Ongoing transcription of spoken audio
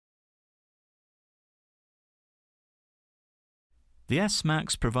The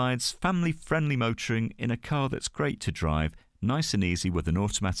S-Max provides family-friendly motoring in a car that's great to drive, nice and easy with an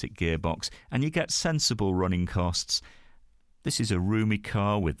automatic gearbox, and you get sensible running costs. This is a roomy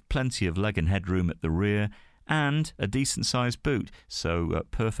car with plenty of leg and headroom at the rear and a decent-sized boot, so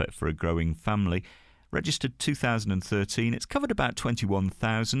perfect for a growing family. Registered 2013, it's covered about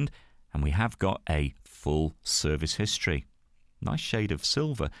 21,000, and we have got a full service history. Nice shade of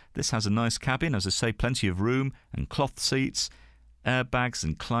silver. This has a nice cabin, as I say, plenty of room and cloth seats, airbags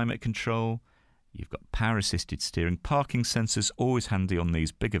and climate control. You've got power-assisted steering, parking sensors, always handy on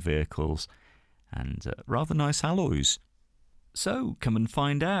these bigger vehicles, and rather nice alloys. So come and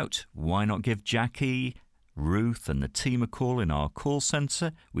find out. Why not give Jackie, Ruth and the team a call in our call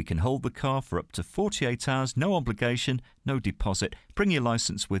centre? We can hold the car for up to 48 hours, no obligation, no deposit. Bring your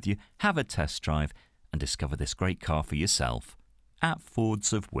licence with you, have a test drive and discover this great car for yourself at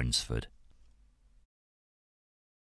Fords of Winsford.